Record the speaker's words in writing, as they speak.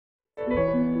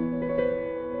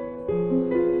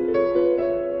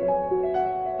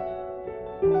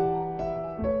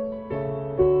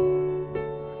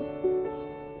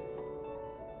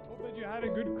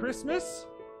Christmas?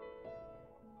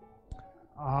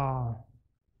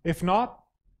 If not,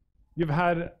 you've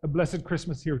had a blessed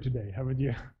Christmas here today, haven't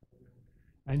you?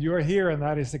 And you're here, and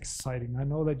that is exciting. I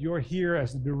know that you're here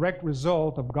as a direct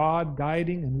result of God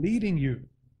guiding and leading you.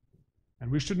 And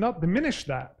we should not diminish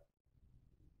that.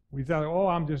 We thought, oh,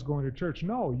 I'm just going to church.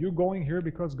 No, you're going here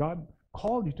because God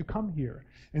called you to come here.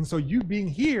 And so you being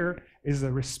here is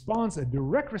a response, a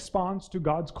direct response to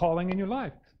God's calling in your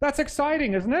life. That's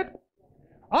exciting, isn't it?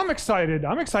 I'm excited.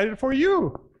 I'm excited for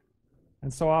you.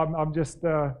 And so I'm just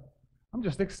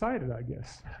excited, I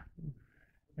guess.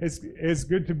 It's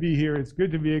good to be here. It's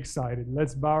good to be excited.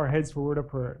 Let's bow our heads for a word of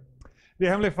prayer. Dear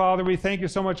Heavenly Father, we thank you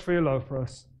so much for your love for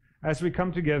us as we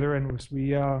come together and as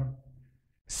we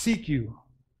seek you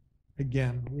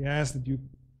again. We ask that you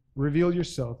reveal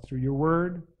yourself through your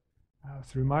word,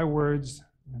 through my words,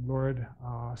 and Lord,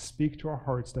 speak to our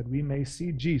hearts that we may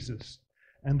see Jesus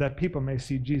and that people may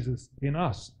see Jesus in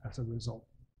us as a result.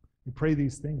 We pray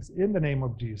these things in the name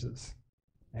of Jesus.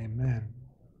 Amen.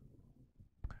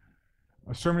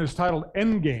 Our sermon is titled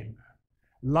Endgame,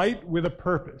 Light with a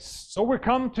Purpose. So we're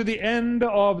come to the end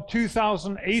of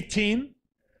 2018,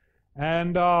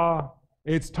 and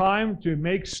it's time to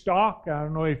make stock. I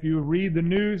don't know if you read the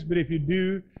news, but if you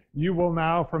do, you will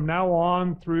now, from now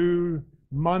on through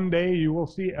Monday, you will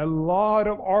see a lot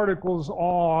of articles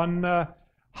on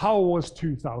how was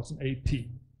 2018.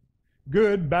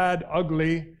 Good, bad,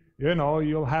 ugly. You know,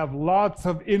 you'll have lots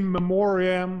of in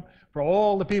memoriam for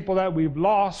all the people that we've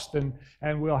lost, and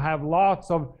we'll have lots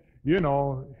of, you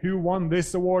know, who won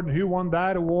this award and who won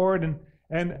that award,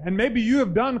 and maybe you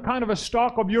have done kind of a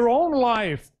stock of your own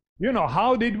life. You know,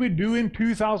 how did we do in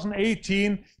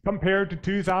 2018 compared to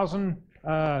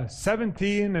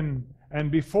 2017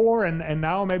 and before, and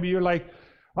now maybe you're like,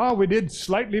 oh, we did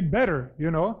slightly better, you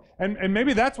know. And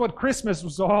maybe that's what Christmas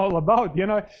was all about, you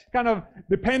know, kind of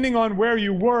depending on where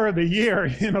you were the year,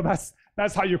 you know,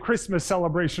 that's how your Christmas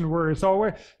celebration were. So we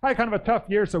had kind of a tough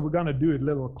year, so we're going to do it a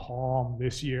little calm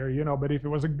this year, you know. But if it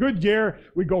was a good year,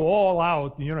 we go all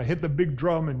out, you know, hit the big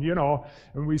drum and, you know,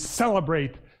 and we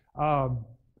celebrate. So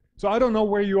I don't know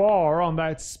where you are on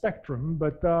that spectrum,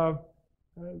 but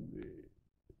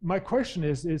my question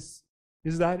is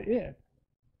that it?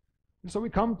 So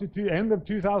we come to the end of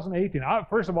 2018.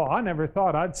 First of all, I never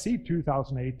thought I'd see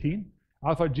 2018.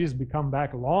 I thought Jesus would come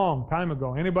back a long time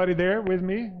ago. Anybody there with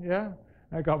me? Yeah?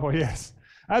 A couple, yes.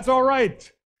 That's all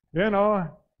right. You know,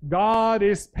 God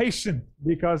is patient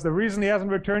because the reason he hasn't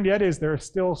returned yet is there are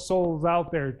still souls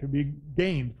out there to be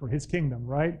gained for his kingdom,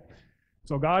 right?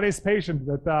 So God is patient,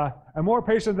 but and more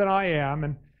patient than I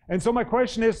am. And so my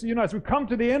question is, you know, as we come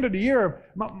to the end of the year,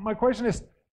 my question is,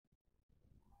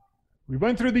 we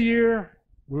went through the year,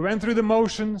 we went through the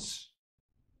motions,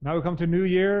 now we come to New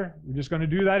Year, we're just going to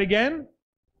do that again?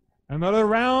 Another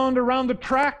round around the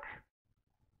track?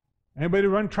 Anybody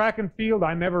run track and field?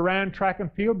 I never ran track and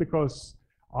field because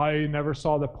I never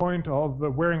saw the point of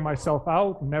wearing myself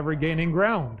out and never gaining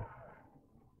ground.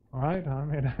 All right? I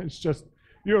mean, it's just,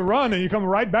 you run and you come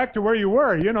right back to where you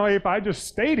were. You know, if I just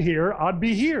stayed here, I'd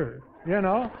be here, you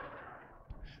know?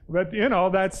 But, you know,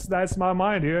 that's my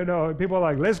mind. You know, people are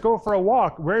like, let's go for a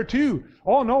walk. Where to?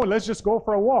 Oh, no, let's just go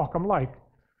for a walk. I'm like,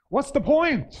 what's the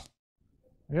point?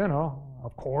 You know,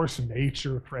 of course,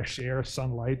 nature, fresh air,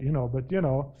 sunlight, you know, but, you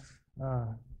know,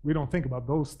 we don't think about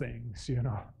those things, you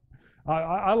know.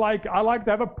 I like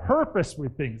to have a purpose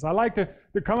with things. I like to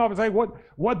come up and say,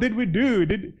 what did we do?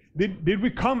 Did we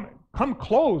come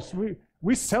close?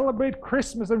 We celebrate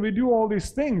Christmas and we do all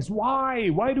these things. Why?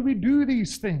 Why do we do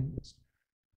these things?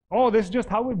 Oh, this is just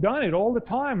how we've done it all the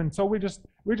time. And so we just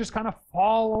kind of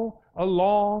follow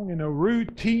along in a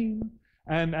routine.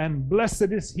 And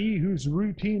blessed is he whose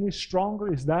routine is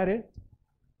stronger. Is that it?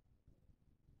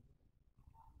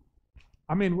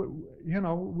 I mean, you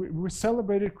know, we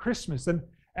celebrated Christmas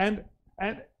and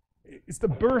it's the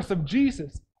birth of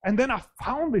Jesus. And then I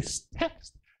found this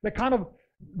text that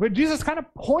where Jesus kind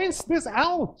of points this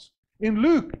out in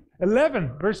Luke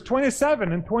 11, verse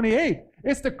 27 and 28.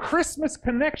 It's the Christmas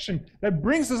connection that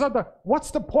brings us up to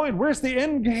what's the point? Where's the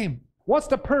end game? What's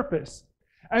the purpose?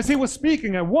 As he was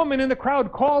speaking, a woman in the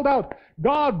crowd called out,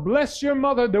 God bless your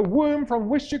mother, the womb from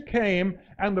which you came,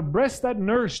 and the breast that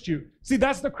nursed you. See,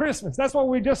 that's the Christmas. That's what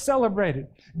we just celebrated.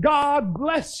 God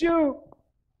bless you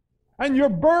and your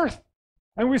birth.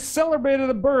 And we celebrated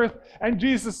the birth, and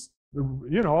Jesus,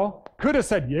 you know, could have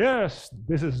said, yes,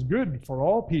 this is good for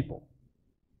all people.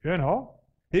 You know,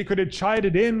 he could have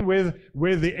chided in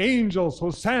with the angels,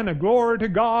 Hosanna, glory to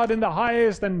God in the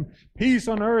highest, and peace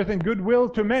on earth and goodwill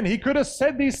to men. He could have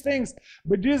said these things,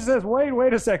 but Jesus says,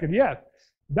 wait a second. Yeah,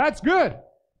 that's good.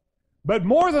 But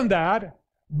more than that,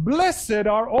 Blessed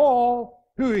are all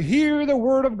who hear the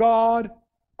word of God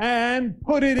and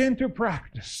put it into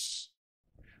practice.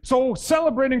 So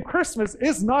celebrating Christmas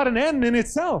is not an end in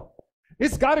itself.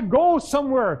 It's got to go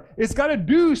somewhere. It's got to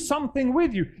do something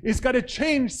with you. It's got to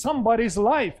change somebody's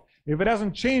life. If it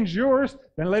hasn't changed yours,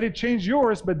 then let it change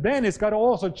yours. But then it's got to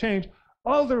also change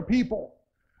other people.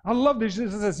 I love this.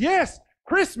 Jesus says, yes,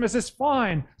 Christmas is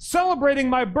fine. Celebrating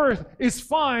my birth is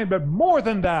fine. But more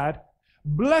than that,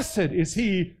 blessed is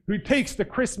he who takes the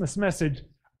Christmas message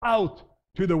out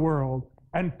to the world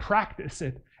and practice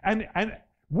it. And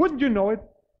wouldn't you know it?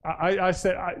 I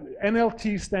said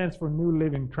NLT stands for New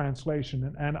Living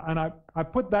Translation, and I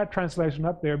put that translation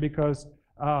up there because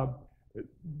the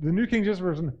New King James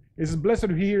Version is blessed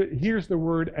who hears the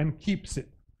word and keeps it,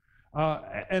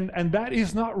 and that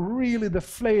is not really the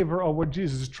flavor of what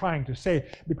Jesus is trying to say,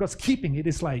 because keeping it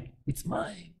is like, it's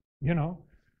mine, you know.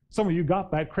 Some of you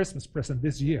got that Christmas present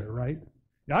this year, right?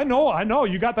 I know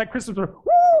you got that Christmas present.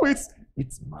 Woo, it's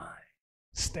mine.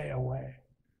 Stay away.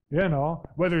 You know,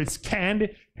 whether it's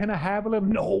candy, can I have a little?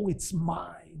 No, it's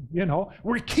mine. You know,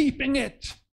 we're keeping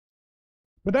it.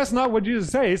 But that's not what Jesus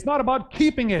says. It's not about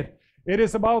keeping it.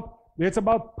 It's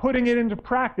about putting it into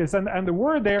practice. And the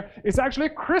word there is actually a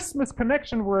Christmas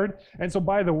connection word. And so,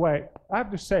 by the way, I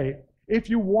have to say, if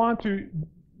you want to,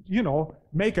 you know,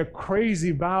 make a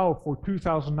crazy vow for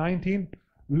 2019,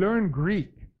 learn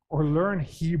Greek or learn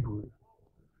Hebrew.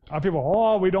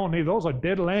 People, we don't need those are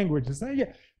dead languages.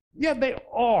 Yeah, they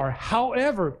are.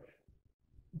 However,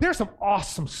 there's some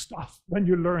awesome stuff when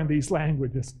you learn these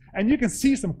languages. And you can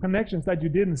see some connections that you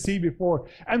didn't see before.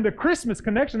 And the Christmas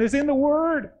connection is in the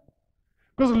Word.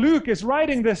 Because Luke is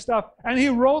writing this stuff, and he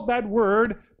wrote that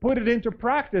Word, put it into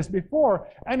practice before.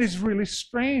 And it's really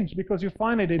strange because you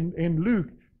find it in Luke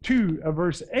 2,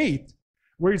 verse 8,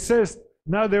 where it says,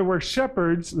 now there were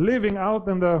shepherds living out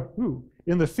in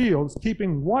the fields,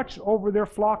 keeping watch over their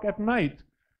flock at night.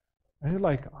 And you're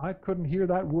like, I couldn't hear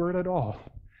that word at all.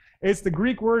 It's the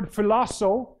Greek word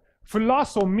philoso.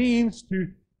 Philoso means to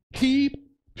keep,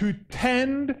 to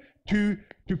tend, to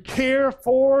care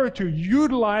for, to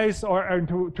utilize,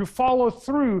 or to follow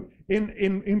through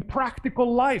in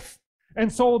practical life.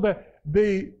 And so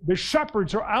the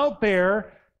shepherds are out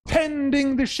there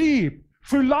tending the sheep.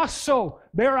 Philoso,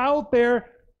 they're out there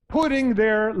putting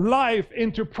their life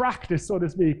into practice, so to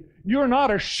speak. You're not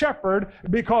a shepherd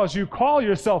because you call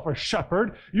yourself a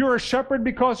shepherd. You're a shepherd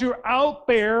because you're out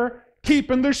there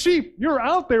keeping the sheep. You're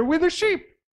out there with the sheep.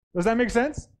 Does that make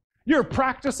sense? You're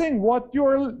practicing what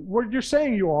you're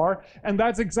saying you are, and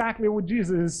that's exactly what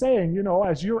Jesus is saying, you know,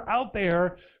 as you're out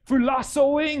there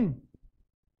philosoing,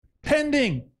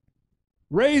 tending,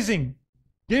 raising,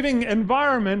 giving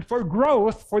environment for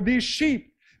growth for these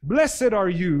sheep. Blessed are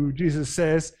you, Jesus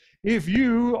says, if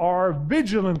you are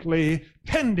vigilantly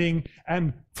tending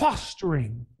and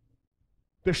fostering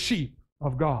the sheep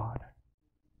of God.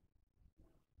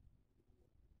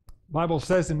 The Bible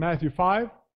says in Matthew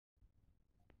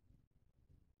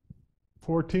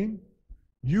 5:14,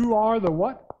 you are the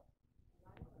what?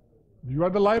 You are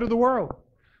the light of the world.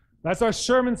 That's our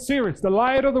sermon series, the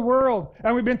light of the world.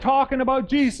 And we've been talking about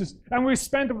Jesus. And we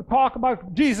spent a talk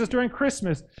about Jesus during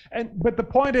Christmas. But the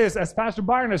point is, as Pastor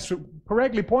Byron has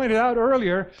correctly pointed out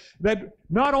earlier, that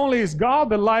not only is God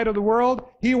the light of the world,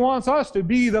 He wants us to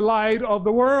be the light of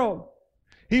the world.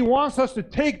 He wants us to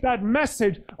take that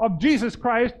message of Jesus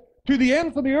Christ to the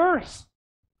ends of the earth.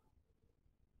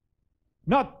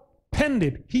 Not tend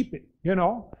it, keep it, you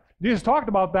know. Jesus talked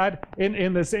about that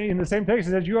in the same text.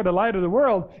 He says, you are the light of the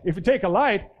world. If you take a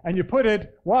light and you put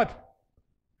it, what?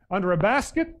 Under a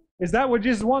basket? Is that what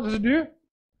Jesus wants us to do?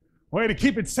 Well, to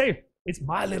keep it safe. It's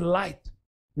my little light.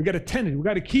 We got to tend it. We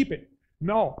got to keep it.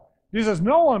 No. Jesus says,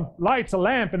 no one lights a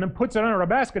lamp and then puts it under a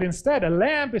basket. Instead, a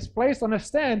lamp is placed on a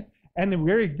stand, and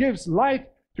where it gives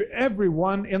light to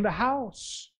everyone in the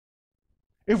house.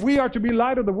 If we are to be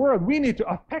light of the world, we need to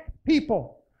affect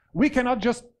people. We cannot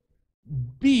just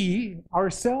be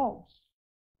ourselves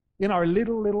in our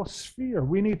little sphere.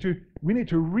 We need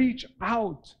to reach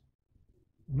out,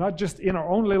 not just in our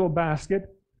own little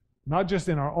basket, not just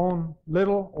in our own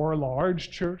little or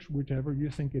large church, whichever you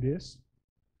think it is,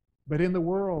 but in the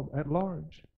world at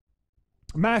large.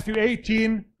 Matthew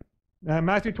 28,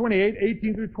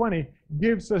 18 through 20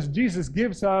 Jesus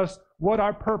gives us what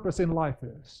our purpose in life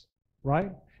is,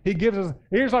 right? He gives us,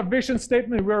 here's our vision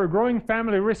statement. We're a growing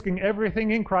family risking everything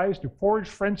in Christ to forge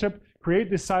friendship, create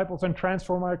disciples, and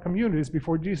transform our communities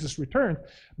before Jesus returns.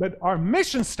 But our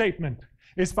mission statement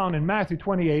is found in Matthew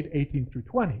 28, 18 through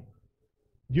 20.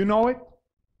 You know it?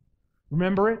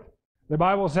 Remember it? The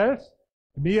Bible says,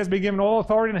 to me has been given all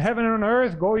authority in heaven and on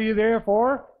earth. Go ye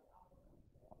therefore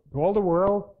to all the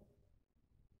world.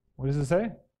 What does it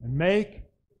say? And make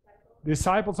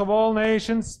disciples of all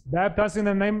nations, baptizing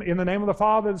in the name of the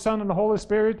Father, the Son, and the Holy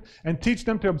Spirit, and teach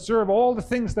them to observe all the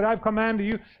things that I've commanded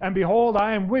you. And behold,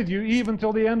 I am with you even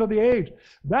till the end of the age.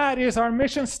 That is our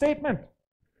mission statement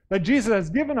that Jesus has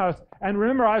given us. And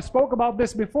remember, I spoke about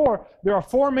this before. There are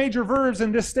 4 major verbs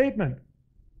in this statement.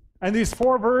 And these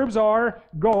 4 verbs are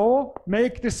go,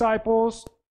 make disciples,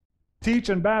 teach,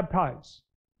 and baptize.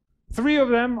 3 of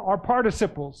them are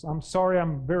participles. I'm sorry,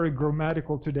 I'm very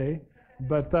grammatical today.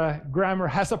 But grammar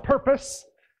has a purpose,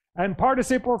 and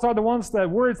participles are the words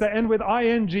that end with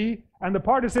ing, and the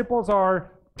participles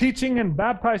are teaching and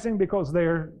baptizing because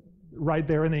they're right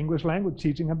there in the English language,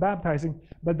 teaching and baptizing.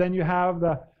 But then you have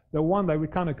the one that we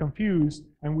kind of confuse,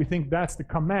 and we think that's the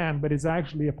command, but it's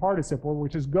actually a participle,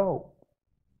 which is go.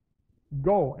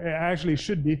 Go. It actually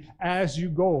should be as you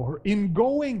go, or in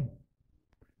going.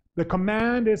 The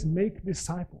command is make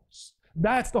disciples.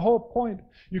 That's the whole point.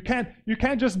 You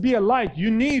can't just be a light.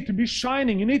 You need to be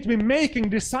shining. You need to be making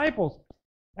disciples.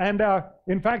 And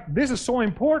in fact, this is so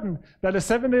important that the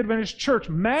Seventh-day Adventist Church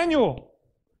manual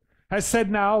has said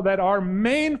now that our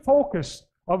main focus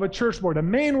of a church board, the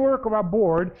main work of our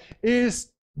board,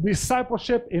 is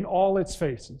discipleship in all its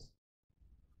phases.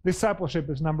 Discipleship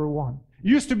is number 1. It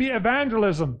used to be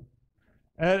evangelism.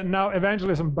 Now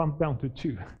evangelism bumped down to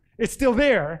 2. It's still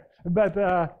there. But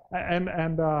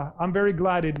I'm very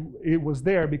glad it was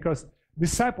there, because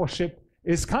discipleship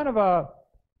is kind of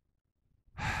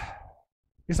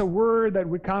it's a word that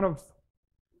we kind of,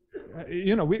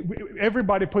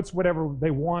 everybody puts whatever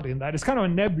they want in that. It's kind of a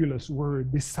nebulous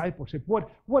word, discipleship.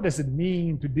 What does it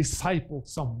mean to disciple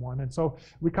someone? And so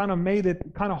we kind of made it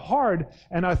kind of hard,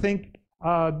 and I think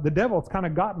the devil's kind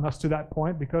of gotten us to that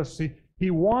point, because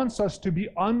he wants us to be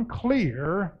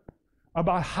unclear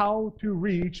about how to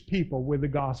reach people with the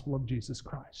gospel of Jesus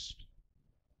Christ.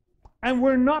 And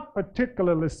we're not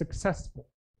particularly successful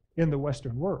in the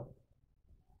Western world.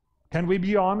 Can we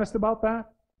be honest about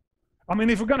that? I mean,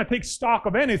 if we're going to take stock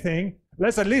of anything,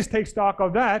 let's at least take stock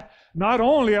of that. Not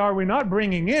only are we not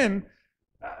bringing in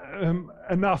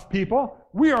enough people,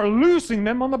 we are losing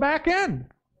them on the back end.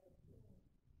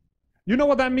 You know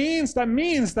what that means? That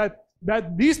means that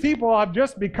these people have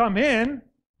just become in,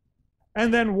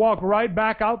 and then walk right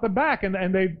back out the back.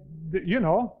 And they,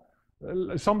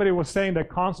 somebody was saying that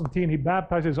Constantine, he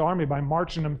baptized his army by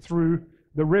marching them through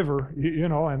the river,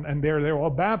 and they're all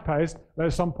baptized.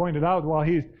 As some pointed out, well,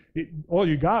 all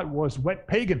you got was wet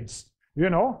pagans,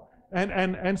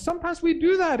 And sometimes we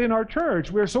do that in our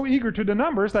church. We're so eager to the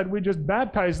numbers that we just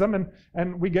baptize them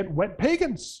and we get wet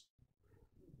pagans.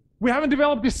 We haven't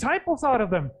developed disciples out of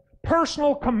them.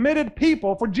 Personal, committed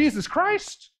people for Jesus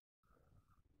Christ.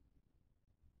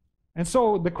 And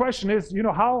so the question is,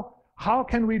 how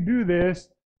can we do this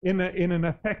in an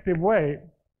effective way?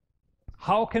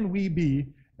 How can we be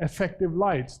effective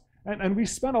lights? And we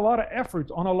spend a lot of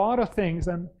effort on a lot of things,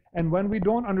 and when we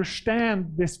don't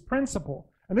understand this principle,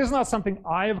 and this is not something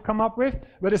I have come up with,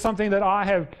 but it's something that I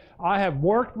have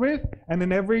worked with, and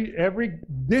in every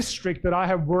district that I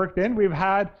have worked in, we've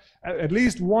had at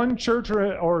least one church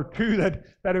or 2 that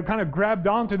have kind of grabbed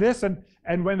onto this,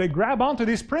 and when they grab onto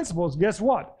these principles, guess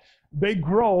what? They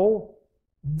grow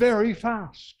very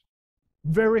fast,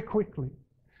 very quickly.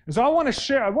 And so I want to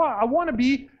share, I want to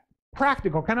be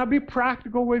practical. Can I be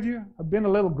practical with you? I've been a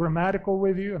little grammatical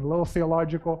with you and a little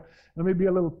theological. Let me be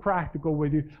a little practical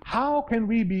with you. How can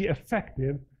we be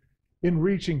effective in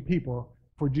reaching people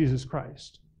for Jesus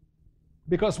Christ?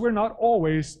 Because we're not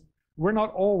always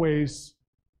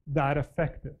that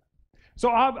effective. So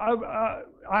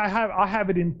I have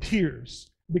it in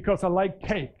tiers because I like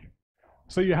cake.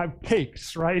 So you have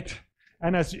cakes, right?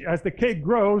 And as the cake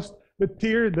grows, the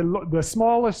tier, the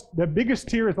smallest, the biggest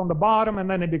tier is on the bottom, and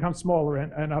then it becomes smaller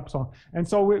and up so on. And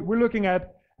so we're looking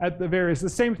at the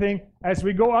same thing. As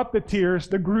we go up the tiers,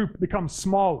 the group becomes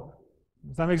smaller.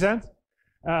 Does that make sense?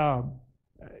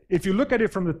 If you look at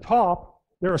it from the top,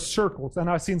 there are circles, and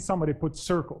I've seen somebody put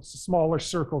circles, smaller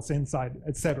circles inside,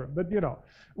 etc. But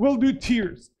we'll do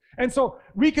tiers. And so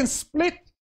we can split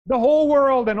the whole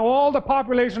world and all the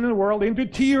population in the world into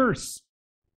tiers.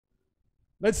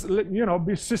 Let's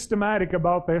be systematic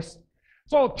about this.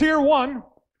 So tier 1 is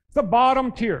the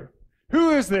bottom tier.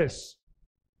 Who is this?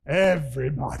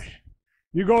 Everybody.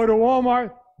 You go to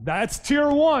Walmart, that's tier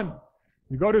 1.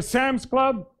 You go to Sam's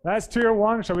Club, that's tier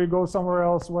 1. Shall we go somewhere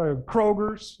else?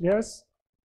 Kroger's, yes.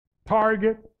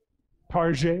 Target,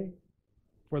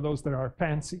 for those that are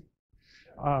fancy.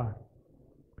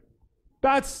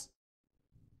 That's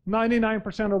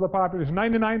 99% of the population,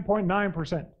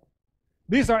 99.9%.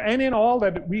 These are any and all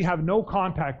that we have no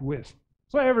contact with.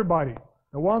 So everybody,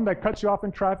 the one that cuts you off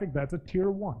in traffic, that's a tier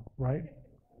 1, right?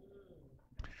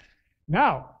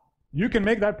 Now, you can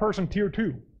make that person tier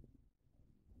 2.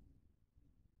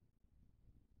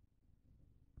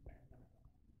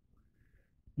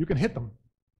 You can hit them.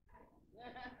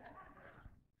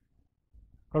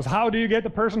 Because how do you get the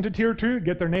person to tier 2?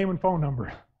 Get their name and phone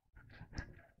number.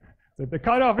 So if they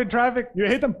cut off in traffic, you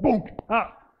hit them, boom.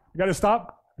 You got to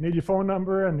stop. I need your phone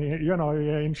number and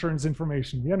your insurance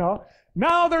information.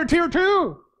 Now they're tier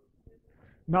 2.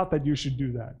 Not that you should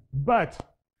do that, but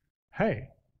hey,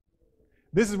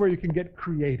 this is where you can get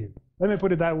creative. Let me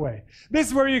put it that way. This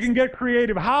is where you can get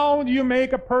creative. How do you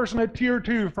make a person a tier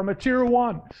 2 from a tier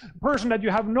 1? A person that you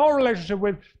have no relationship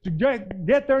with to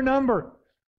get their number.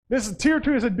 This is tier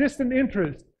 2 is a distant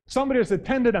interest. Somebody has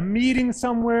attended a meeting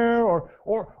somewhere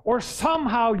or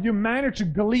somehow you manage to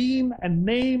glean a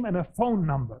name and a phone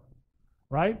number,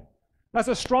 right? That's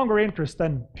a stronger interest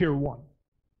than tier 1.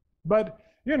 But,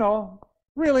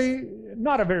 really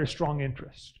not a very strong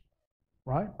interest.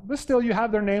 Right? But still, you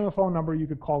have their name and phone number. You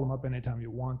could call them up anytime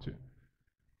you want to.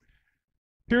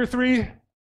 Tier 3,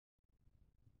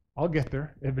 I'll get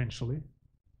there eventually.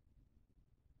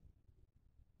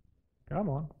 Come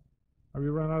on. Have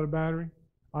you run out of battery?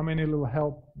 I may need a little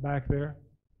help back there.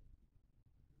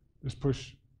 Just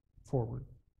push forward.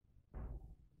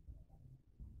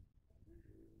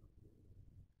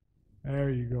 There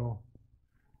you go.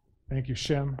 Thank you,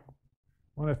 Shem.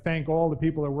 I want to thank all the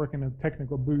people that work in the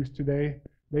technical booth today.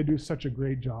 They do such a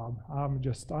great job.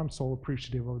 I'm so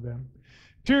appreciative of them.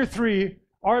 Tier 3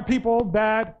 are people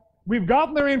that we've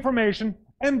gotten their information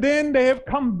and then they have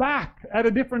come back at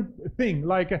a different thing,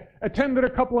 like attended a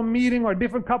couple of meetings or a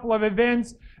different couple of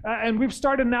events, and we've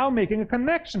started now making a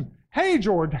connection. Hey,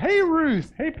 George. Hey,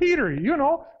 Ruth. Hey, Peter.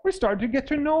 We started to get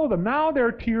to know them. Now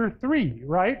they're tier 3,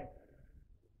 right?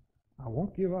 I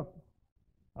won't give up.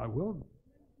 I will.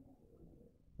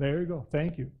 There you go.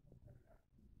 Thank you.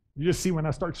 You just see when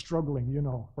I start struggling,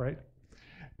 right?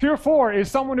 Tier 4 is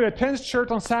someone who attends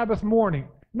church on Sabbath morning.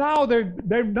 Now they've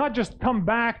not just come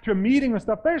back to a meeting and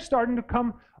stuff. They're starting to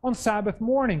come on Sabbath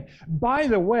morning. By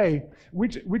the way,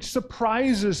 which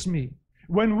surprises me,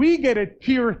 when we get a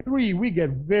tier 3, we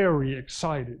get very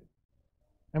excited.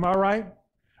 Am I right?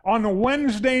 On a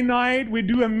Wednesday night, we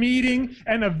do a meeting,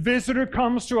 and a visitor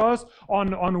comes to us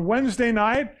on Wednesday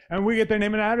night, and we get their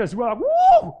name and address. We're like,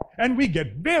 woo! And we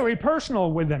get very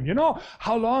personal with them.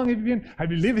 How long have you been?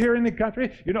 Have you lived here in the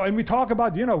country? And we talk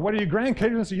about, what are your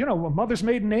grandkids? Mother's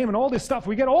maiden name and all this stuff.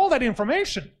 We get all that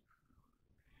information.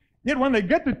 Yet when they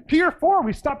get to tier 4,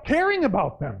 we stop caring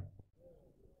about them.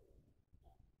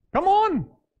 Come on.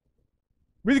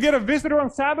 We get a visitor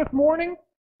on Sabbath morning.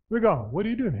 We go, what are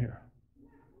you doing here?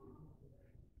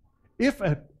 If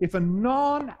a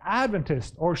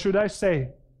non-Adventist, or should I say,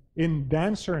 in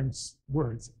Dan Cern's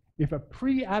words, if a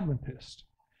pre-Adventist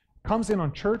comes in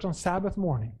on church on Sabbath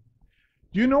morning,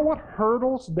 do you know what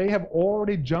hurdles they have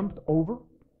already jumped over?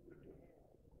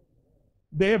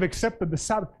 They have accepted the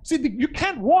Sabbath. See, you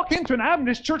can't walk into an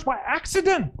Adventist church by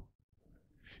accident.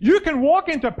 You can walk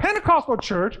into a Pentecostal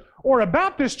church or a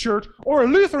Baptist church or a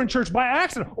Lutheran church by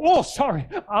accident. Oh, sorry,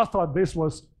 I thought this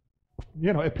was,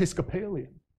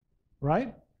 Episcopalian.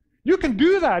 Right? You can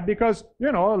do that because,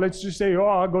 let's just say,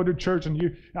 I'll go to church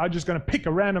and I'm just going to pick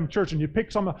a random church and you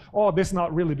pick some, this is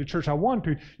not really the church I want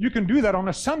to. You can do that on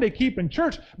a Sunday keeping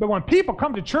church. But when people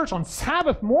come to church on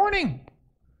Sabbath morning,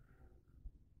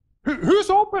 who's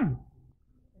open?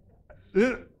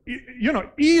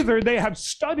 Either they have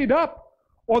studied up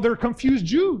or they're confused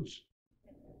Jews.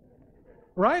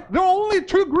 Right? There are only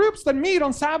 2 groups that meet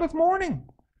on Sabbath morning.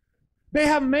 They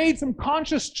have made some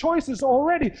conscious choices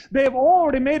already. They have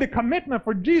already made a commitment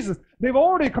for Jesus. They've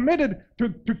already committed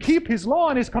to keep His law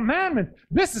and His commandment.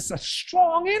 This is a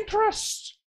strong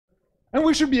interest. And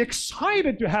we should be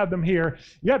excited to have them here.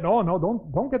 Yeah, no,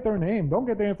 don't get their name. Don't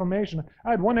get their information.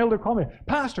 I had one elder call me,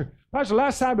 Pastor,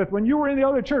 last Sabbath, when you were in the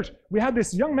other church, we had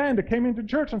this young man that came into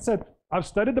church and said, I've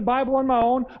studied the Bible on my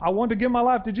own. I want to give my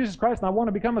life to Jesus Christ, and I want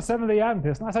to become a Seventh-day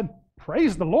Adventist. And I said,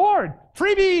 praise the Lord.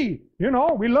 Freebie.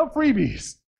 We love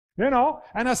freebies. And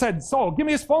I said, so give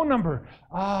me his phone number.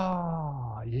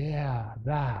 Yeah,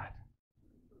 that.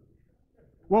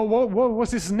 Well, what was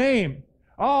his name?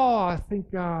 I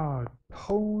think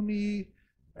Tony,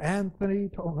 Anthony,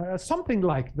 something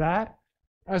like that.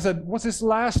 I said, what's his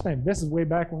last name? This is way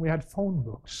back when we had phone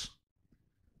books.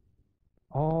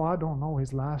 I don't know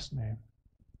his last name.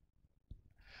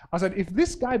 I said, if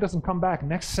this guy doesn't come back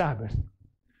next Sabbath,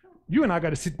 you and I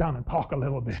got to sit down and talk a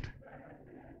little bit.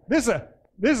 This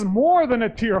is more than a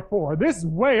tier 4. This is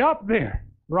way up there,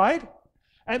 right?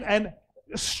 And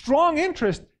strong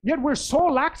interest, yet we're so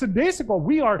lackadaisical.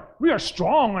 We are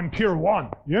strong on tier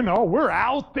 1. We're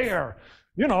out there,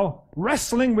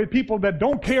 wrestling with people that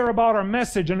don't care about our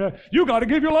message. And you got to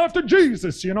give your life to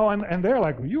Jesus, and they're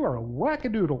like, you are a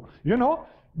wackadoodle,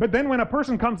 But then when a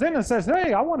person comes in and says,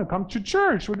 hey, I want to come to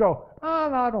church, we go, oh,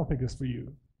 no, I don't think it's for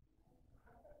you.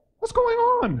 What's going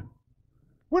on?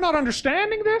 We're not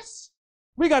understanding this.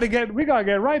 We got to get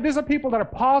right. These are people that are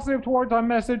positive towards our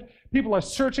message. People are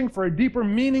searching for a deeper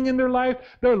meaning in their life.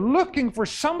 They're looking for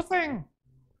something.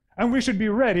 And we should be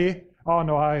ready. Oh,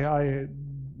 no,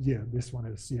 this one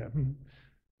is,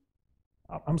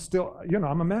 I'm still,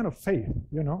 I'm a man of faith,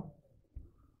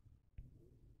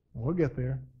 We'll get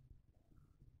there.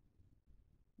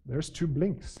 There's 2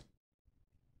 blinks.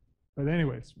 But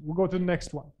anyways, we'll go to the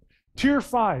next one. Tier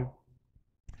 5.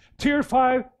 Tier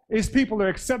 5 is people that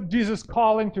accept Jesus'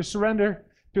 calling to surrender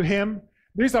to Him.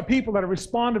 These are people that have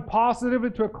responded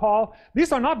positively to a call.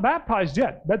 These are not baptized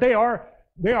yet, but they are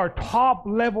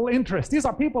top-level interest. These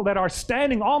are people that are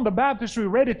standing on the baptistry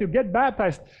ready to get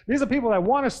baptized. These are people that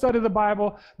want to study the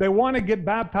Bible. They want to get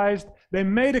baptized. They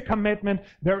made a commitment.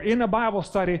 They're in a Bible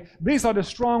study. These are the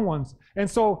strong ones. And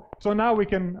so now we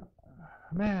can,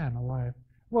 man alive.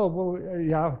 Well,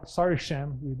 yeah, sorry,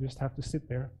 Shem. You just have to sit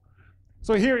there.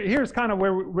 So here's kind of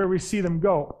where we see them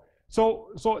go.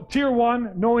 So tier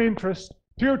 1, no interest.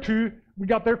 Tier 2, we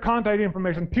got their contact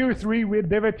information. Tier 3,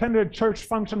 they've attended a church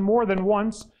function more than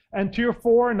once. And tier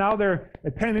 4, now they're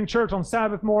attending church on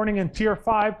Sabbath morning. And tier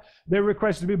 5, they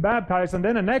request to be baptized. And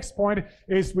then the next point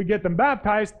is we get them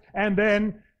baptized, and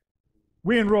then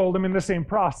we enroll them in the same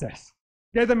process.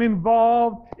 Get them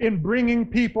involved in bringing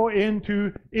people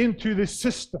into the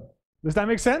system. Does that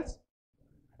make sense?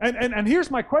 And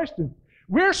here's my question.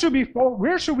 Where should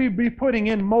we be putting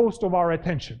in most of our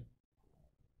attention?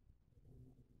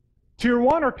 Tier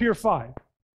 1 or tier 5?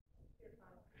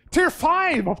 Tier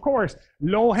 5, of course.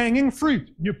 Low-hanging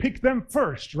fruit. You pick them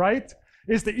first, right?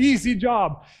 It's the easy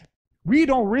job. We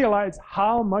don't realize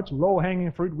how much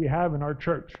low-hanging fruit we have in our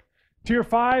church. Tier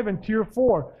 5 and tier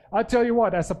 4. I tell you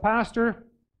what, as a pastor,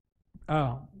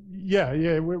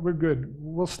 we're good.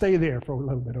 We'll stay there for a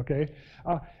little bit, okay?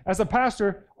 As a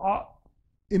pastor,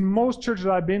 in most churches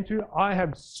I've been to, I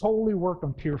have solely worked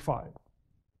on tier 5.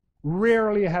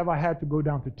 Rarely have I had to go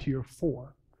down to tier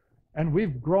 4. And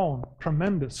we've grown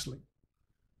tremendously.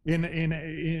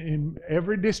 In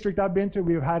every district I've been to,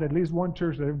 we've had at least one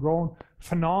church that have grown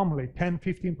phenomenally, 10,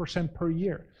 15% per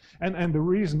year. And the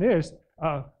reason is,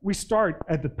 we start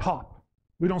at the top.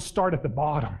 We don't start at the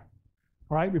bottom,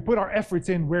 right? We put our efforts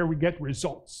in where we get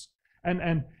results.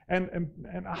 And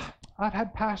I've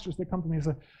had pastors that come to me and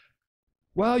say,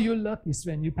 well, you're lucky,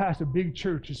 Sven. You pastor big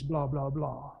churches, blah, blah,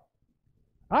 blah.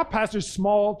 I pastor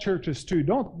small churches too.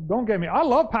 Don't get me. I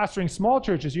love pastoring small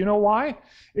churches. You know why?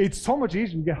 It's so much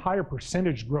easier to get higher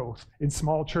percentage growth in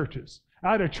small churches.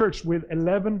 I had a church with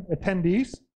 11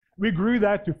 attendees. We grew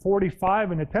that to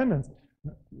 45 in attendance.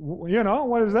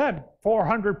 What is that?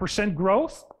 400%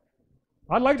 growth?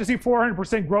 I'd like to see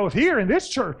 400% growth here in this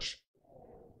church.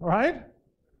 Right?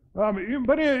 But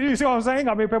you see what I'm saying?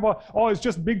 I mean, people, it's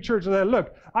just big churches.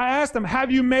 Look, I asked them,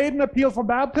 have you made an appeal for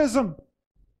baptism?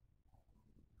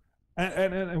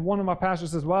 And one of my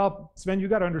pastors says, well, Sven, you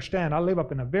got to understand, I live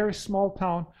up in a very small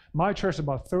town. My church is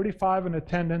about 35 in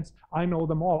attendance. I know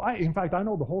them all. In fact, I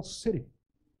know the whole city.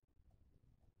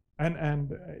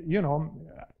 And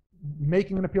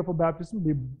making an appeal for baptism would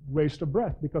be a waste of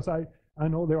breath because I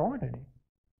know there aren't any.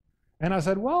 And I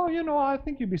said, well, I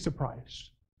think you'd be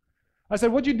surprised. I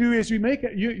said, what you do is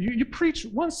you preach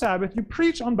one Sabbath, you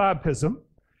preach on baptism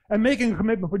and making a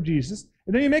commitment for Jesus,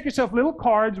 and then you make yourself little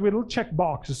cards with little check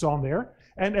boxes on there,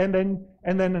 and then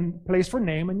a place for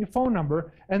name and your phone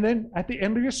number, and then at the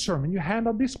end of your sermon, you hand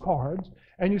out these cards,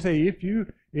 and you say,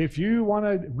 if you want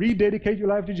to rededicate your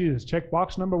life to Jesus, check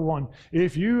box number 1.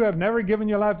 If you have never given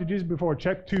your life to Jesus before,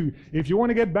 check 2. If you want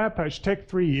to get baptized, check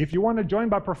 3. If you want to join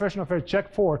by professional faith,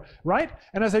 check 4. Right?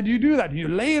 And I said, you do that, and you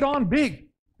lay it on big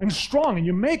and strong, and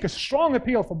you make a strong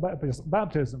appeal for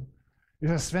baptism. He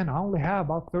says, Sven, I only have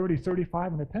about 30,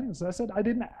 35 in attendance. I said, I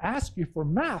didn't ask you for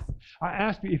math. I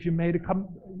asked you if you made a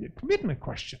commitment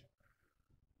question.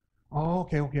 Oh,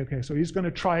 okay. So he's going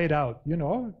to try it out,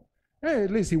 Hey, at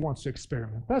least he wants to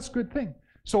experiment. That's a good thing.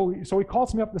 So he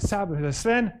calls me up the Sabbath. He says,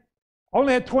 Sven, I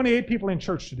only had 28 people in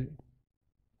church today.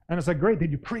 And I said, great,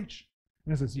 did you preach?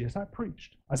 And he says, yes, I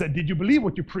preached. I said, did you believe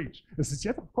what you preached? He says,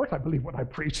 yes, of course I believe what I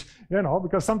preach.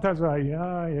 Because sometimes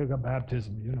you got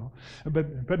baptism,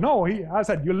 But no, I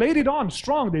said, you laid it on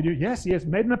strong, did you? Yes,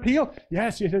 made an appeal?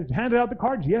 Yes, handed out the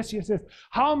cards? Yes.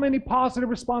 How many positive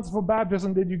responses for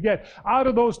baptism did you get out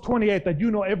of those 28 that you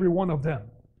know every one of them?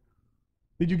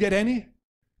 Did you get any?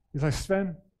 He's like,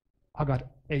 Sven, I got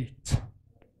 8.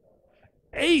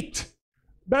 8!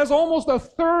 That's almost a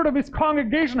third of his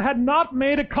congregation had not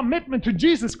made a commitment to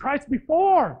Jesus Christ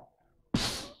before.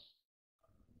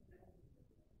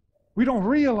 We don't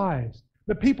realize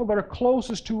the people that are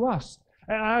closest to us.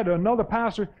 And I had another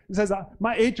pastor who says,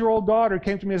 my 8-year-old daughter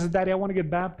came to me and said, Daddy, I want to get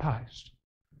baptized.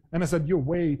 And I said, you're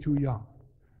way too young.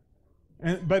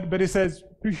 But he says,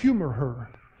 to humor her,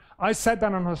 I sat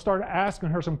down and I started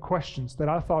asking her some questions that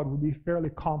I thought would be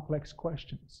fairly complex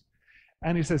questions.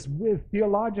 And he says, with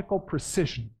theological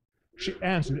precision, she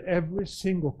answered every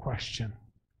single question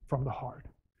from the heart.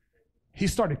 He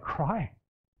started crying.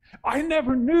 I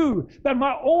never knew that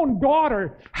my own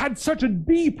daughter had such a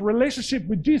deep relationship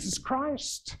with Jesus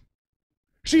Christ.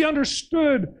 She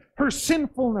understood her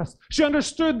sinfulness. She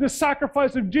understood the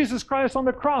sacrifice of Jesus Christ on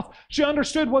the cross. She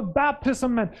understood what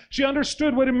baptism meant. She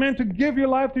understood what it meant to give your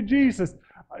life to Jesus.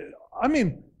 I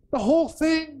mean, the whole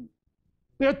thing.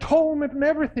 The atonement and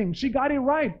everything. She got it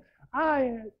right.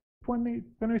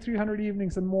 2,300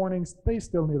 evenings and mornings, they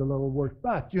still need a little work.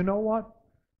 But you know what?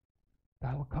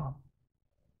 That'll come.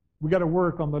 We got to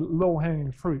work on the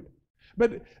low-hanging fruit.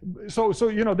 But so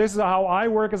this is how I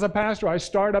work as a pastor. I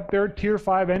start up there, Tier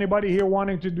 5. Anybody here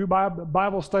wanting to do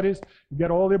Bible studies, you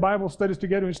get all the Bible studies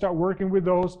together and start working with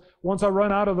those. Once I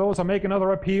run out of those, I make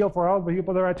another appeal for all the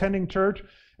people that are attending church.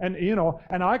 And,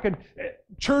 and I can,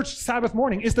 Church Sabbath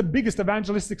Morning is the biggest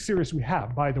evangelistic series we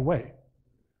have, by the way.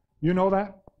 You know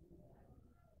that?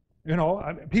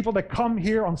 People that come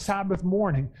here on Sabbath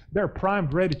morning, they're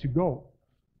primed, ready to go.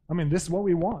 I mean, this is what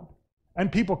we want.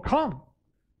 And people come.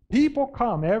 People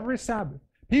come every Sabbath.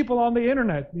 People on the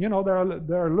internet,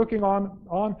 they're looking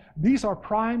on. These are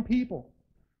prime people.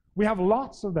 We have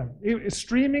lots of them.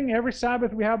 Streaming every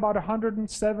Sabbath, we have about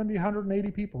 170,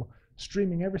 180 people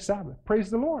streaming every Sabbath. Praise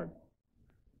the Lord.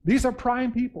 These are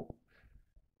prime people.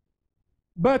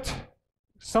 But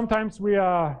sometimes we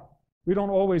don't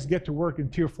always get to work in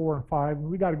Tier 4 and 5, and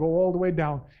we got to go all the way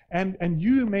down. And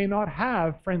you may not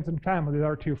have friends and family that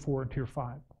are Tier 4 and Tier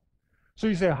 5. So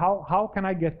you say, how can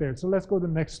I get there? So let's go to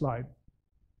the next slide.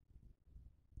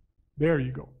 There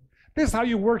you go. This is how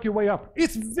you work your way up.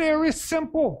 It's very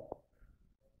simple.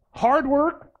 Hard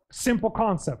work, simple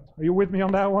concept. Are you with me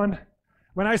on that one?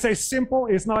 When I say simple,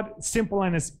 it's not simple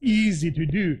and it's easy to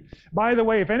do. By the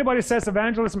way, if anybody says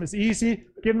evangelism is easy,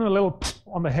 give them a little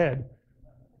on the head.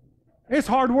 It's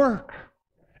hard work.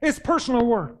 It's personal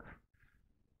work.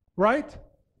 Right?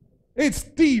 It's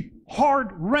deep,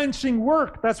 heart-wrenching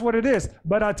work. That's what it is.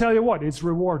 But I tell you what, it's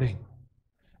rewarding.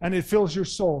 And it fills your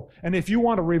soul. And if you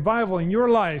want a revival in your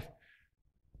life,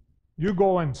 you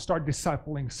go and start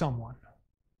discipling someone.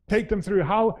 Take them through.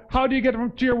 How do you get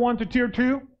from Tier 1 to Tier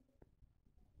 2?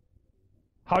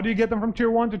 How do you get them from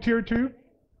Tier 1 to Tier 2?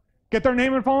 Get their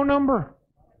name and phone number.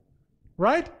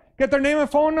 Right? Get their name and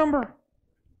phone number.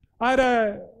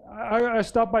 I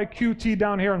stopped by QT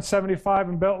down here on 75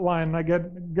 in Beltline, and I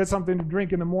get something to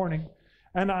drink in the morning.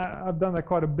 And I've done that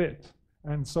quite a bit.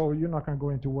 And so you're not going to go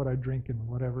into what I drink and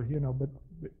whatever, but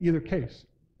either case.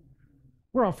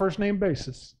 We're on first name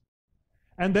basis.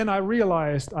 And then I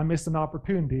realized I missed an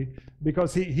opportunity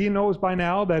because he knows by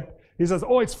now that he says,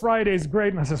 oh, it's Friday, it's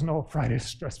great. And I says, no, Friday's a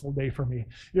stressful day for me.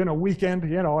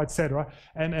 Weekend, etc.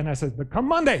 And I said, but come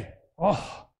Monday.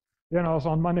 Oh, so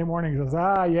on Monday morning, he says,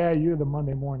 yeah, you're the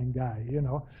Monday morning guy,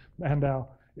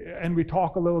 And we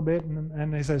talk a little bit,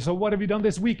 and he says, so what have you done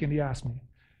this weekend, he asked me.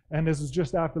 And this was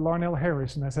just after Larnell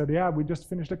Harris. And I said, yeah, we just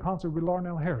finished a concert with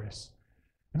Larnell Harris.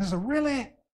 And I said,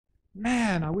 really?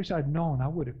 Man, I wish I'd known. I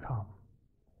would have come.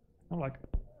 I'm like,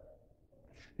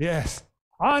 yes,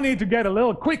 I need to get a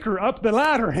little quicker up the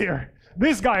ladder here.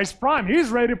 This guy's prime. He's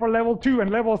ready for level 2 and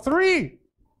level 3.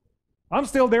 I'm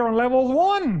still there on level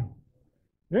 1.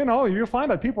 You'll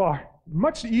find that people are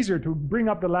much easier to bring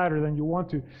up the ladder than you want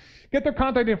to. Get their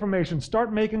contact information.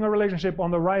 Start making a relationship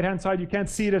on the right-hand side. You can't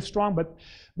see it as strong, but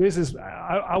this is,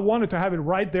 I wanted to have it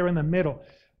right there in the middle.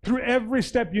 Through every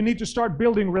step, you need to start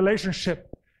building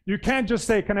relationship. You can't just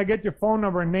say, can I get your phone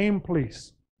number and name,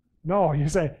 please? No, you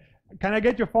say, can I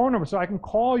get your phone number so I can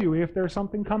call you if there's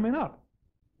something coming up?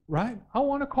 Right? I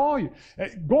want to call you.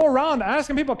 Go around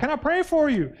asking people, can I pray for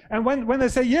you? And when they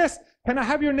say, yes, can I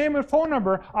have your name and phone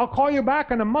number? I'll call you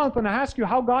back in a month and ask you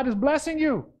how God is blessing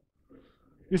you.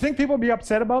 You think people will be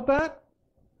upset about that?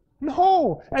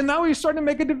 No. And now he's starting to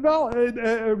make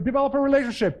develop a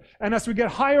relationship. And as we get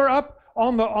higher up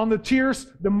on the tiers,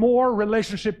 the more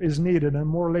relationship is needed and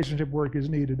more relationship work is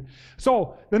needed.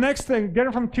 So the next thing, get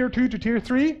them from tier 2 to tier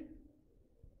 3,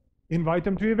 invite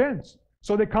them to events.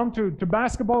 So they come to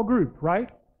basketball group, right?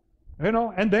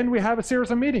 And then we have a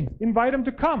series of meetings. Invite them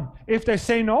to come. If they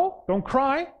say no, don't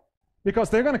cry, because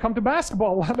they're going to come to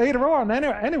basketball later on.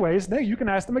 Anyways, then you can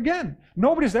ask them again.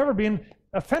 Nobody's ever been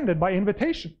offended by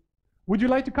invitation. Would you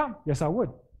like to come? Yes, I would.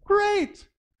 Great,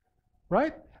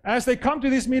 right? As they come to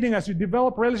this meeting, as you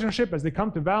develop relationship, as they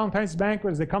come to Valentine's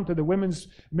banquet, as they come to the women's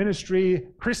ministry,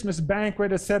 Christmas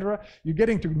banquet, etc., you're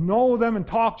getting to know them and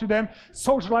talk to them,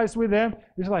 socialize with them.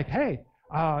 It's like, hey,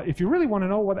 if you really want to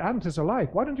know what Adventists are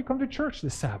like, why don't you come to church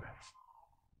this Sabbath?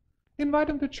 Invite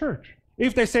them to church.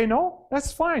 If they say no,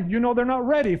 that's fine. You know they're not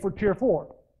ready for tier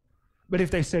 4. But if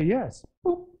they say yes,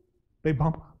 boop, they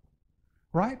bump up,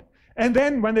 right? And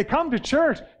then when they come to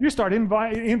church, you start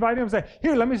inviting them and say,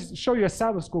 here, let me show you a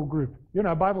Sabbath school group,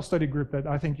 a Bible study group that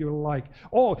I think you'll like.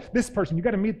 Oh, this person, you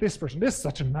got to meet this person. This is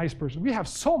such a nice person. We have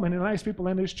so many nice people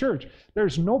in this church.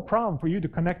 There's no problem for you to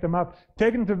connect them up.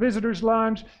 Take them to visitors'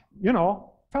 lounge,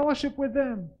 fellowship with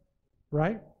them,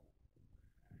 right?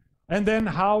 And then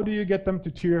how do you get them to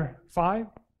tier 5?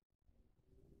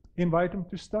 Invite them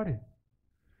to study.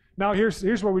 Now,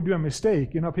 here's where we do a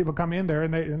mistake. People come in there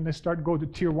and they start to go to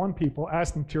tier 1 people,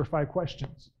 ask them tier 5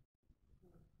 questions.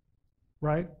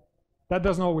 Right? That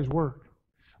doesn't always work.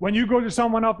 When you go to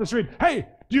someone off the street, hey,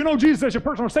 do you know Jesus as your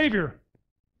personal Savior?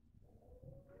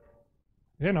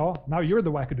 Now you're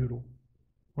the wackadoodle.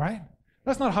 Right?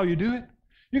 That's not how you do it.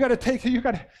 You got to take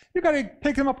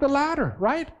them up the ladder,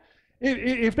 right?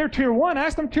 If they're tier 1,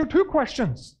 ask them tier 2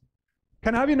 questions.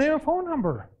 Can I have your name and phone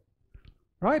number?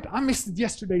 Right? I missed it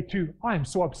yesterday too. I am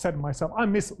so upset with myself. I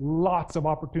miss lots of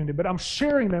opportunity, but I'm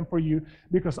sharing them for you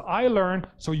because I learned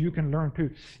so you can learn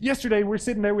too. Yesterday, we're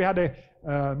sitting there. We had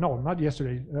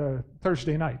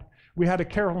Thursday night. We had a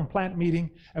Carol and Plant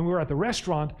meeting, and we were at the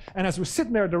restaurant. And as we're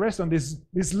sitting there at the restaurant,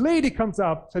 this lady comes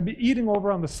up. So I'd be eating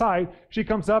over on the side. She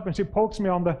comes up and she pokes me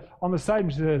on the side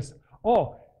and she says,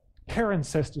 "Oh, Karen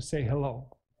says to say hello."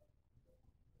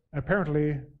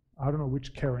 Apparently, I don't know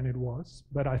which Karen it was,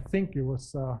 but I think it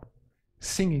was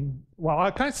singing. Well, I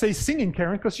can't say singing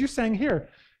Karen because you sang here.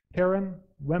 Karen,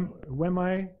 when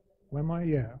I,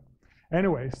 yeah.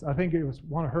 Anyways, I think it was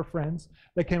one of her friends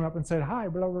that came up and said, "Hi,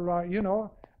 blah, blah, blah,"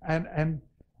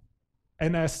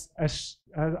 and as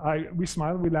we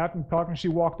smiled, we laughed and talked, and she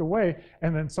walked away,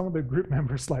 and then some of the group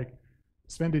members like,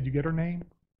 "Sven, did you get her name?"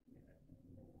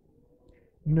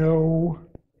 No.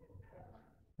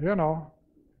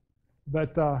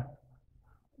 But,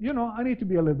 I need to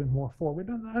be a little bit more forward,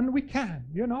 and we can,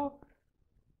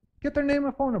 Get their name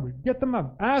and phone number. Get them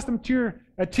up. Ask them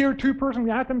a tier 2 person,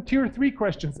 ask them tier 3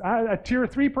 questions. A tier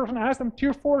 3 person, ask them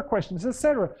tier 4 questions,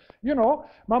 etc.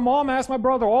 My mom asked my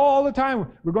brother all the time,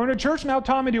 "We're going to church now,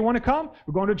 Tommy, do you want to come?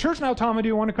 We're going to church now, Tommy, do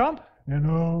you want to come?" And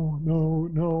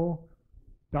no.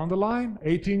 Down the line,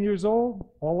 18 years old,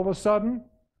 all of a sudden,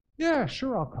 "Yeah,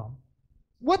 sure, I'll come."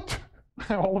 What?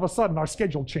 All of a sudden, our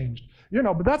schedule changed.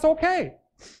 But that's okay.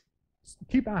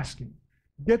 Keep asking.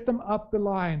 Get them up the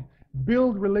line.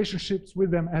 Build relationships with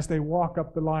them as they walk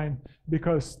up the line,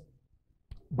 because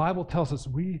the Bible tells us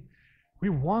we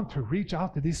want to reach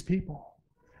out to these people.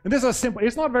 And this is simple.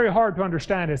 It's not very hard to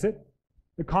understand, is it?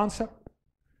 The concept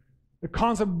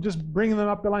of just bringing them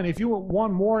up the line. If you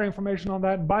want more information on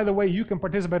that, by the way, you can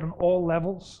participate on all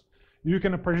levels. You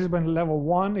can participate in level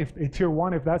 1, tier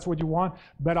 1, if that's what you want.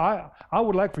 But I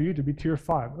would like for you to be tier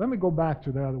 5. Let me go back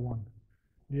to the other one.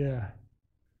 Yeah.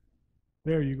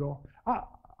 There you go.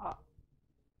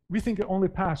 We think that only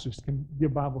pastors can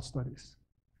give Bible studies.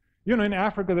 In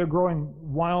Africa, they're growing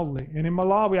wildly. And in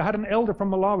Malawi, I had an elder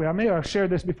from Malawi. I may have shared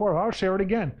this before. I'll share it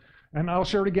again. And I'll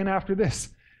share it again after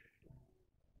this.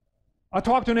 I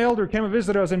talked to an elder, came and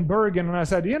visited us in Bergen, and I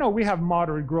said, we have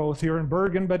moderate growth here in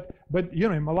Bergen, but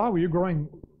in Malawi, you're growing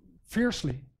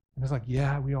fiercely. And he's like,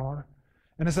 "Yeah, we are."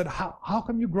 And I said, how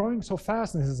come you're growing so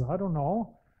fast? And he says, "I don't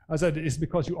know." I said, "It's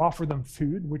because you offer them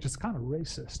food," which is kind of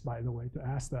racist, by the way, to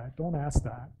ask that. Don't ask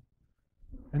that.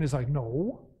 And he's like,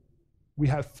 "No, we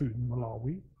have food in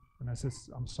Malawi." And I says,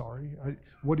 "I'm sorry,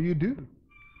 what do you do?"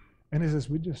 And he says,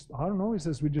 "We just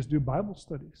do Bible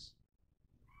studies."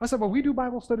 I said, "Well, we do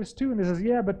Bible studies too." And he says,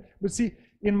 "Yeah, but see,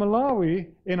 in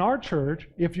Malawi, in our church,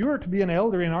 if you are to be an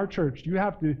elder in our church, you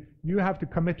have to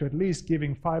commit to at least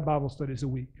giving 5 Bible studies a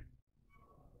week."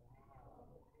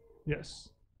 Yes.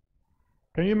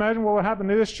 Can you imagine what would happen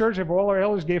to this church if all our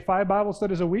elders gave 5 Bible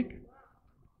studies a week?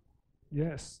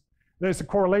 Yes. There's a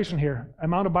correlation here.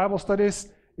 Amount of Bible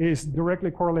studies is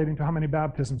directly correlating to how many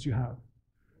baptisms you have.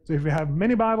 So if we have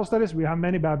many Bible studies, we have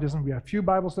many baptisms. We have few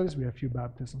Bible studies, we have few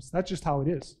baptisms. That's just how it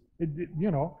is.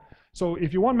 So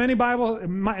if you want many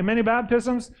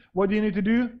baptisms, what do you need to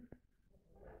do?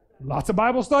 Lots of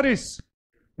Bible studies.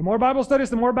 The more Bible studies,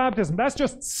 the more baptism. That's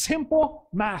just simple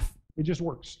math. It just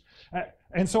works.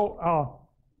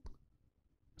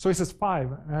 So he says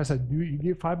 5. And I said, do you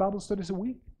give 5 Bible studies a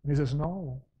week? And he says,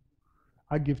 no,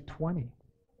 I give 20.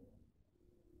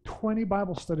 20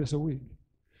 Bible studies a week.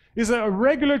 He said, a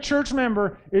regular church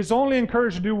member is only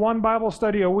encouraged to do 1 Bible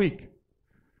study a week.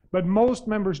 But most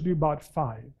members do about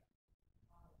 5.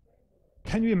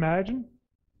 Can you imagine?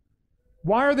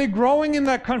 Why are they growing in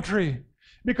that country?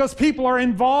 Because people are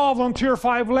involved on tier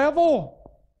 5 level.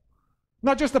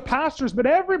 Not just the pastors, but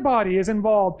everybody is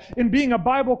involved in being a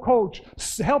Bible coach,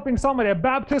 helping somebody, a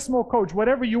baptismal coach,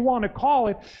 whatever you want to call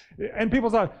it. And people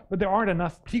say, but there aren't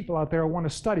enough people out there who want to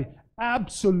study.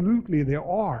 Absolutely there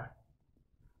are.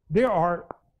 There are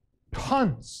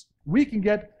tons.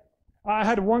 I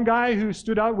had one guy who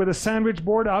stood out with a sandwich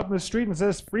board out in the street and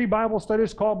says, free Bible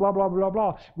studies called blah, blah, blah,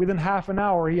 blah. Within half an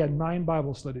hour, he had 9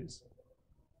 Bible studies.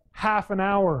 Half an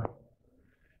hour.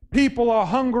 People are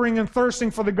hungering and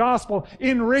thirsting for the gospel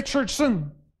in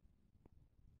Richardson.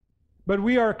 But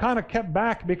we are kind of kept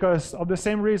back because of the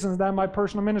same reasons that my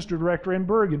personal ministry director in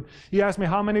Bergen. He asked me,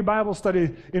 how many Bible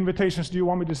study invitations do you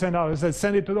want me to send out? I said,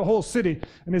 send it to the whole city.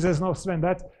 And he says, no, Sven,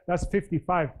 that's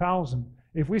 55,000.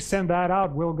 If we send that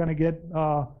out, we're going to get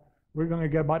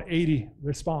about 80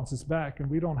 responses back. And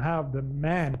we don't have the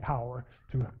manpower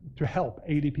to help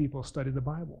 80 people study the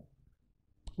Bible,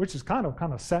 which is kind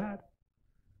of sad.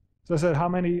 So I said, how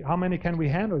many can we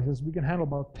handle? He says, we can handle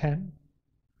about 10.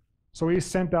 So he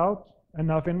sent out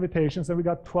enough invitations and we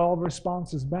got 12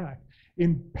 responses back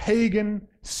in pagan,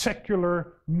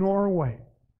 secular Norway.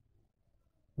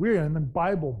 We're in the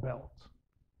Bible Belt.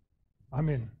 I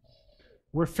mean,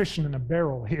 we're fishing in a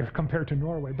barrel here compared to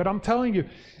Norway. But I'm telling you,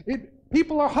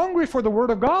 people are hungry for the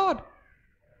Word of God.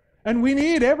 And we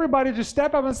need everybody to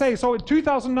step up and say, so in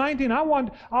 2019, I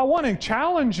want to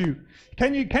challenge you.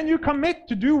 Can you commit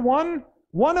to do one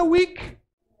a week?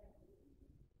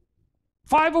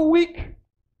 5 a week?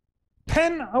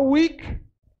 10 a week?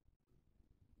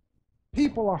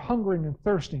 People are hungering and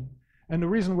thirsting. And the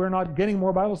reason we're not getting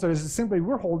more Bible studies is simply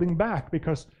we're holding back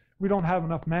because we don't have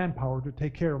enough manpower to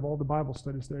take care of all the Bible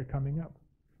studies that are coming up.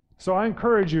 So I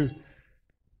encourage you,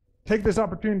 take this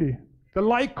opportunity. The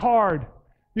like card.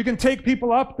 You can take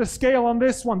people up the scale on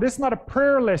this one. This is not a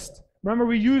prayer list. Remember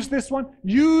we used this one?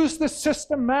 Use this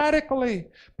systematically.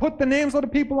 Put the names of the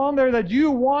people on there that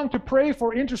you want to pray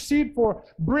for, intercede for.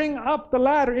 Bring up the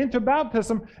ladder into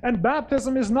baptism. And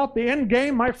baptism is not the end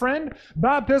game, my friend.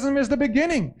 Baptism is the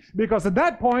beginning. Because at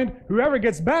that point, whoever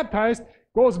gets baptized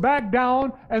goes back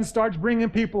down and starts bringing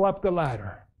people up the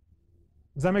ladder.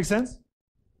 Does that make sense?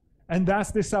 And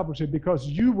that's discipleship, because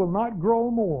you will not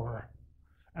grow more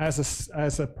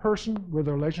as a person with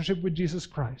a relationship with Jesus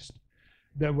Christ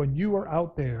than when you are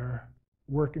out there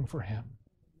working for Him.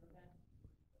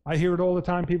 I hear it all the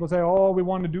time. People say, oh, we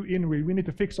want to do inward. We need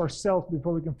to fix ourselves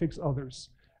before we can fix others.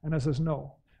 And I says,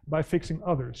 no. By fixing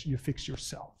others, you fix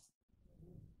yourself.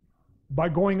 By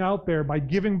going out there, by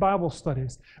giving Bible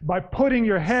studies, by putting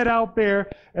your head out there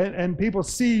and people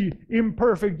see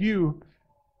imperfect you,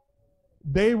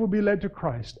 they will be led to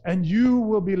Christ, and you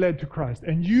will be led to Christ,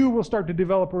 and you will start to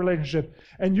develop a relationship,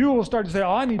 and you will start to say,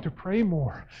 oh, I need to pray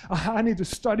more. I need to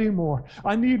study more.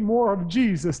 I need more of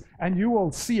Jesus. And you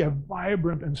will see a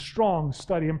vibrant and strong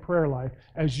study and prayer life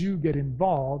as you get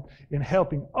involved in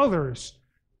helping others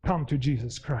come to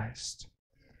Jesus Christ.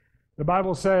 The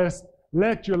Bible says,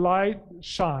 let your light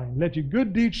shine. Let your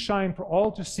good deeds shine for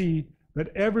all to see,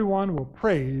 that everyone will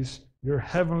praise your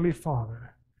heavenly Father.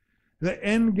 The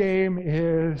end game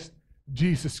is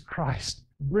Jesus Christ,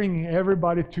 bringing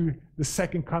everybody to the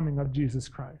second coming of Jesus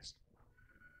Christ.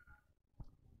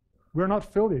 We're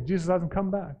not filled yet. Jesus hasn't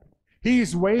come back.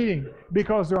 He's waiting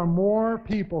because there are more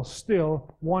people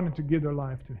still wanting to give their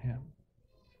life to Him.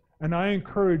 And I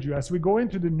encourage you, as we go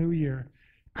into the new year,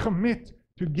 commit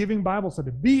to giving Bible study.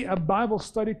 Be a Bible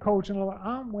study coach. And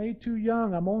I'm way too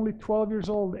young. I'm only 12 years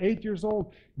old, 8 years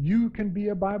old. You can be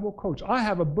a Bible coach. I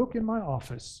have a book in my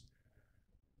office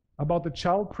about the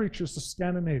child preachers of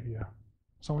Scandinavia.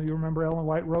 Some of you remember Ellen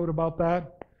White wrote about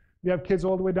that. We have kids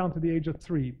all the way down to the age of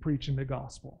 3 preaching the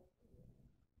gospel.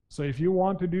 So if you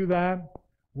want to do that,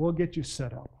 we'll get you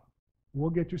set up. We'll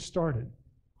get you started,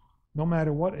 no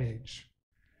matter what age.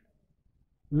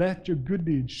 Let your good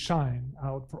deeds shine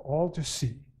out for all to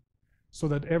see, so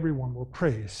that everyone will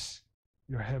praise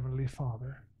your heavenly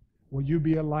Father. Will you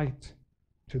be a light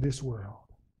to this world?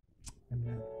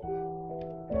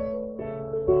 Amen.